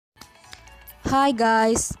Hi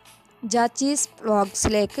guys, Jachis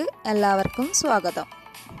വ്ളോഗ്സിലേക്ക് എല്ലാവർക്കും സ്വാഗതം.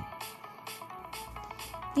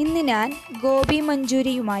 ഇന്ന് ഞാൻ ഗോബി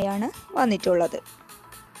മഞ്ചൂരിയുമായാണ് വന്നിട്ടുള്ളത്.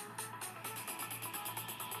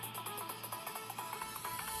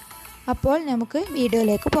 അപ്പോൾ നമുക്ക്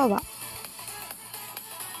വീഡിയോയിലേക്ക് പോവാം.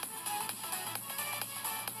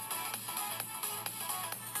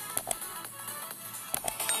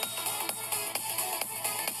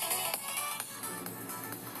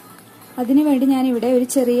 അതിനുവേണ്ടി ഞാനിവിടെ ഒരു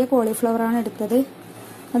ചെറിയ കോളിഫ്ലവറാണ് എടുത്തത്.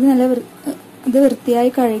 അത് വൃത്തിയായി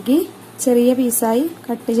കഴുകി ചെറിയ പീസായി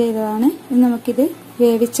കട്ട് ചെയ്തതാണ്. ഇനി നമുക്കിത്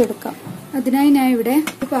വേവിച്ചെടുക്കാം. അതിനായി ഞാൻ ഇവിടെ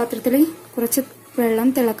ഒരു പാത്രത്തിൽ കുറച്ച്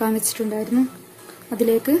വെള്ളം തിളക്കാൻ വെച്ചിട്ടുണ്ടായിരുന്നു.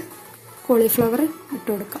 അതിലേക്ക് കോളിഫ്ലവർ ഇട്ട്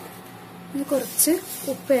കൊടുക്കാം. ഇനി കുറച്ച്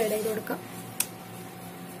ഉപ്പ് ആഡ് ചെയ്ത് കൊടുക്കാം.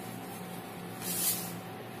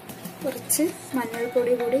 കുറച്ച്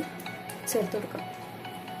മഞ്ഞൾപ്പൊടി കൂടി ചേർത്ത് കൊടുക്കാം.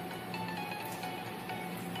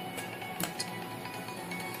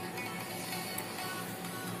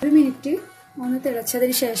 ഒരു മിനിറ്റ് ഒന്ന്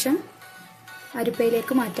തിളച്ചതിന് ശേഷം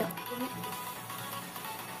അരിപ്പയിലേക്ക് മാറ്റാം.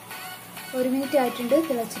 ഒരു മിനിറ്റ് ആയിട്ടുണ്ട്,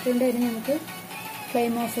 തിളച്ചിട്ടുണ്ട്. ഇനി നമുക്ക്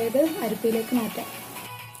ഫ്ലെയിം ഓഫ് ചെയ്ത് അരിപ്പയിലേക്ക് മാറ്റാം.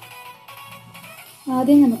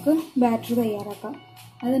 ആദ്യം നമുക്ക് ബാറ്റർ തയ്യാറാക്കാം.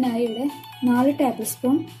 അതിനായി ഇവിടെ 4 ടേബിൾ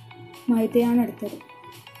സ്പൂൺ മൈദയാണ് എടുത്തത്.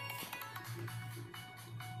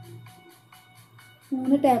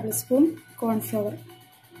 3 ടേബിൾ സ്പൂൺ കോൺഫ്ലവർ,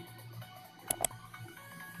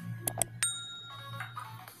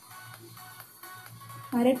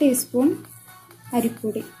 1/2 ടീസ്പൂൺ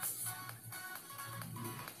അരിപ്പൊടി.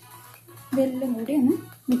 ഇതെല്ലാം കൂടി ഒന്ന്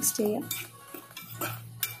മിക്സ് ചെയ്യാം.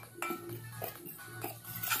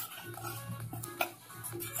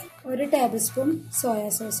 ഒരു ടേബിൾ സ്പൂൺ സോയാ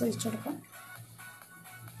സോസ് ഒഴിച്ചു കൊടുക്കാം.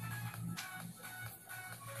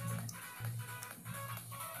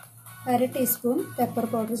 അര ടീസ്പൂൺ പെപ്പർ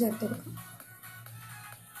പൗഡർ ചേർത്ത് കൊടുക്കാം.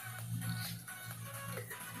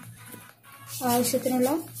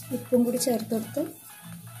 ആവശ്യത്തിനുള്ള ഉപ്പും കൂടി ചേർത്ത് കൊടുത്ത്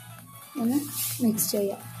ഒന്ന് മിക്സ്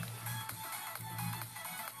ചെയ്യാം.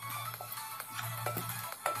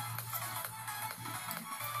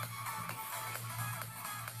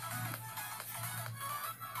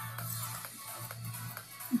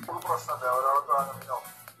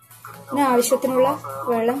 പിന്നെ ആവശ്യത്തിനുള്ള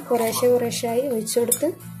വെള്ളം കുറേശ്ശെയായി ഒഴിച്ചു കൊടുത്ത്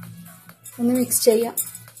ഒന്ന് മിക്സ് ചെയ്യാം.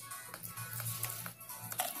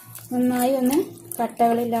 നന്നായി ഒന്ന്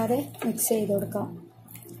കട്ടകളില്ലാതെ മിക്സ് ചെയ്ത് കൊടുക്കാം.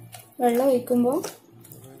 വെള്ളം ഒഴിക്കുമ്പോൾ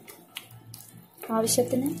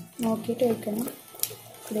ആവശ്യത്തിന് നോക്കിയിട്ട് ഒഴിക്കണം.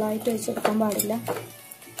 ഫുള്ളായിട്ട് ഒഴിച്ച് കൊടുക്കാൻ പാടില്ല.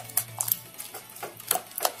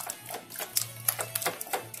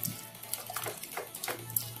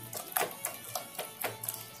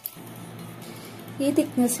 ഈ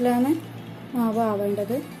തിക്നെസ്സിലാണ് മാവ്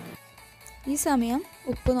ആവേണ്ടത്. ഈ സമയം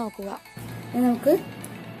ഉപ്പ് നോക്കുക. ഇനി നമുക്ക്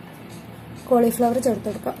കോളിഫ്ലവർ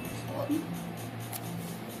ചേർത്തെടുക്കാം.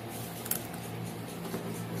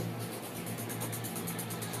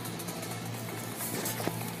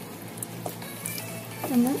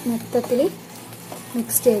 ഒന്ന് മൊത്തത്തിൽ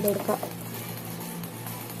മിക്സ് ചെയ്ത് കൊടുക്കാം.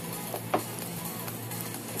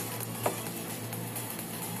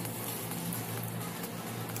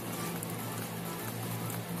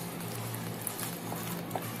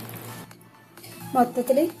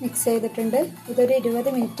 മൊത്തത്തിൽ മിക്സ് ചെയ്തിട്ടുണ്ട്. ഇതൊരു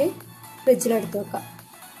 20 മിനിറ്റ് ഫ്രിഡ്ജിലെടുത്ത് വെക്കാം.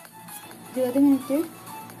 20 മിനിറ്റ്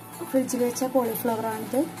ഫ്രിഡ്ജിൽ വെച്ച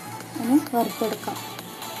കോളിഫ്ലവറാണിത്. ഒന്ന് വറുത്തെടുക്കാം.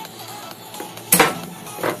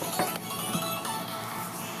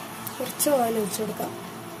 കുറച്ച് ഓയിൽ ഒഴിച്ചു കൊടുക്കാം.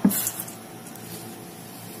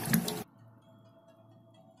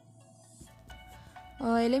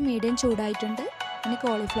 ഓയിൽ മീഡിയം ചൂടായിട്ടുണ്ട്. ഇനി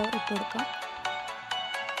കോളിഫ്ലവർ ഇട്ട് കൊടുക്കാം.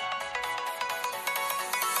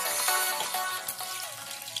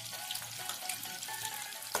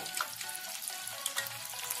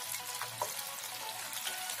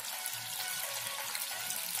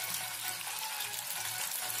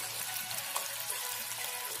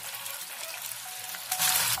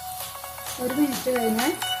 ഒരു മിനിറ്റ്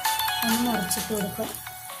കഴിഞ്ഞാൽ ഒന്ന് മറിച്ചിട്ട് കൊടുക്കാം.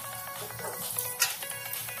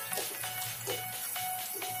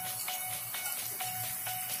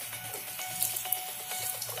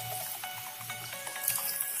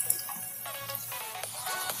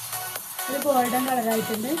 ഇത് ഗോൾഡൻ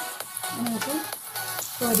കളറായിട്ടുണ്ട്. നമുക്ക്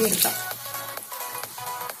കോരിയെടുക്കാം.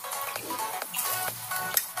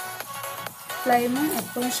 ഫ്ലെയിം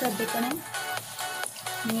എപ്പോഴും ശ്രദ്ധിക്കണം.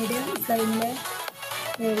 മീഡിയം ഫ്ലെയിമിൽ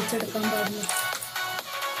വേവിച്ചെടുക്കാൻ പാടില്ല.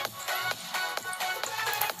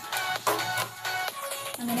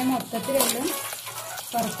 അങ്ങനെ മൊത്തത്തിലെല്ലാം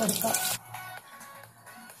വറുത്തെടുക്കാം.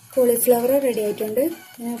 കോളിഫ്ലവർ റെഡി ആയിട്ടുണ്ട്.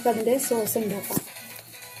 നമുക്കതിൻ്റെ സോസ് ഉണ്ടാക്കാം.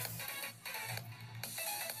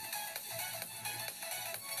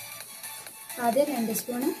 ആദ്യം 2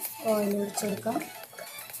 സ്പൂൺ ഓയിൽ ഒഴിച്ചു കൊടുക്കാം.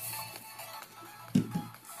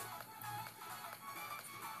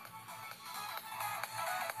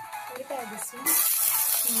 ഒരു ടേബിൾ സ്പൂൺ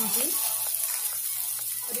ഇഞ്ചി,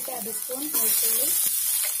 ഒരു ടേബിൾ സ്പൂൺ വെളുത്തുള്ളി,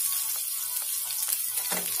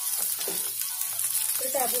 ഒരു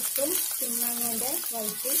ടേബിൾ സ്പൂൺ പിന്നങ്ങൻ്റെ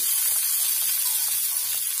വൈറ്റ്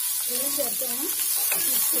ഇതും ചേർത്ത് ഒന്ന്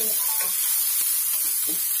മിക്സ് ചെയ്യാം.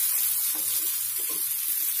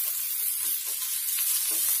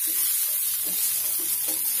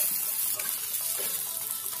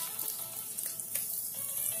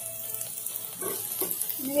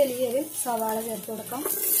 ഇനി വലിയൊരു സവാള ചേർത്ത് കൊടുക്കാം.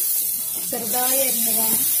 ചെറുതായി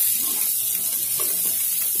അരിഞ്ഞതാണ്.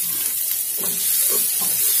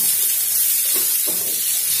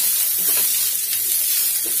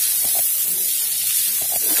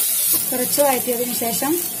 കുറച്ച് വഴറ്റിയതിന്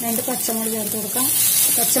ശേഷം 2 പച്ചമുളക് ചേർത്ത് കൊടുക്കാം.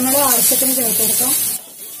 പച്ചമുളക് ആവശ്യത്തിന് ചേർത്ത് കൊടുക്കാം.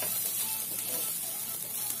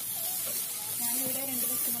 ഞാനിവിടെ 2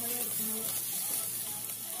 പച്ചമുളക് ചേർക്കുന്നത്.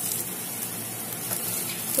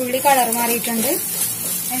 ഉള്ളി കളർ മാറിയിട്ടുണ്ട്.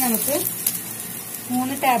 നമുക്ക്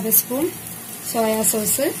 3 table spoon soya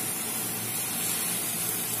sauce,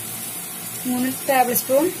 3 table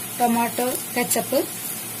spoon tomato ketchup,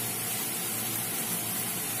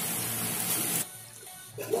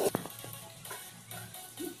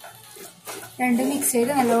 രണ്ടും മിക്സ്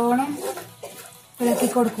ചെയ്ത് നല്ലോണം ഇളക്കി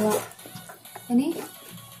കൊടുക്കുക. ഇനി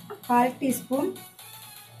 1/2 ടീസ്പൂൺ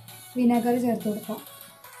വിനെഗർ ചേർത്ത് കൊടുക്കാം.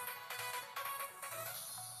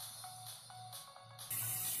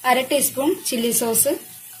 1/2 ടീസ്പൂൺ ചില്ലി സോസ്,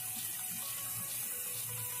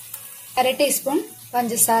 1/2 ടീസ്പൂൺ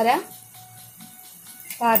പഞ്ചസാര,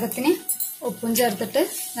 പാകത്തിന് ഉപ്പും ചേർത്തിട്ട്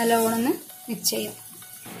നല്ലോണം മിക്സ് ചെയ്യാം.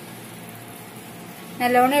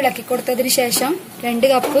 നല്ലോണം ഇളക്കി കൊടുത്തതിന് ശേഷം 2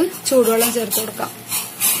 കപ്പ് ചൂടുവെള്ളം ചേർത്ത് കൊടുക്കാം.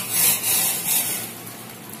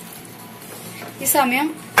 ഈ സമയം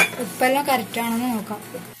ഉപ്പെല്ലാം കറക്റ്റാണെന്ന് നോക്കാം.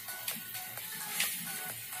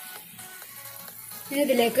 ഇനി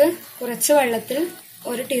ഇതിലേക്ക് കുറച്ച് വെള്ളത്തിൽ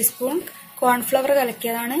 1 ടീസ്പൂൺ കോൺഫ്ലവർ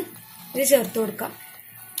കലക്കിയതാണ് ഇത് ചേർത്ത് കൊടുക്കാം.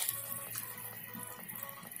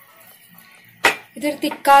 ഇതൊരു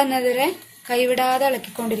തിക്കാകുന്നതുവരെ കൈവിടാതെ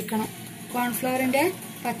ഇളക്കിക്കൊണ്ടിരിക്കണം. കോൺഫ്ലവറിന്റെ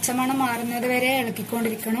പച്ചമണം മാറുന്നത് വരെ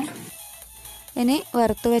ഇളക്കിക്കൊണ്ടിരിക്കണം. ഇനി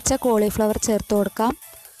വറുത്ത് വെച്ച കോളിഫ്ലവർ ചേർത്ത് കൊടുക്കാം.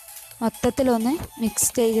 മൊത്തത്തിലൊന്ന്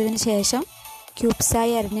മിക്സ് ചെയ്തതിന് ശേഷം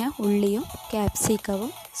ക്യൂബ്സായി അരിഞ്ഞ ഉള്ളിയും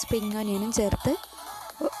ക്യാപ്സിക്കവും സ്പ്രിംഗ് ഓനിയനും ചേർത്ത്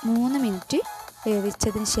 3 മിനിറ്റ്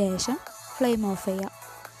വേവിച്ചതിന് ശേഷം ഫ്ലെയിം ഓഫ് ചെയ്യാം.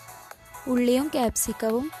 ഉള്ളിയും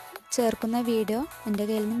ക്യാപ്സിക്കവും ചേർക്കുന്ന വീഡിയോ എൻ്റെ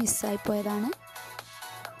കയ്യിൽ നിന്ന് മിസ്സായിപ്പോയതാണ്.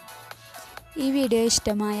 ഈ വീഡിയോ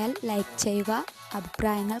ഇഷ്ടമായാൽ ലൈക്ക് ചെയ്യുക,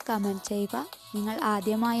 അഭിപ്രായങ്ങൾ കമൻറ്റ് ചെയ്യുക. നിങ്ങൾ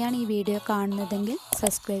ആദ്യമായാണ് ഈ വീഡിയോ കാണുന്നതെങ്കിൽ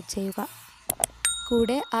സബ്സ്ക്രൈബ് ചെയ്യുക.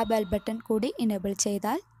 കൂടെ ആ ബെൽ ബട്ടൺ കൂടി ഇനേബിൾ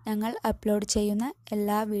ചെയ്താൽ ഞങ്ങൾ അപ്ലോഡ് ചെയ്യുന്ന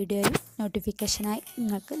എല്ലാ വീഡിയോയും നോട്ടിഫിക്കേഷനായി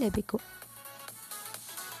നിങ്ങൾക്ക് ലഭിക്കും.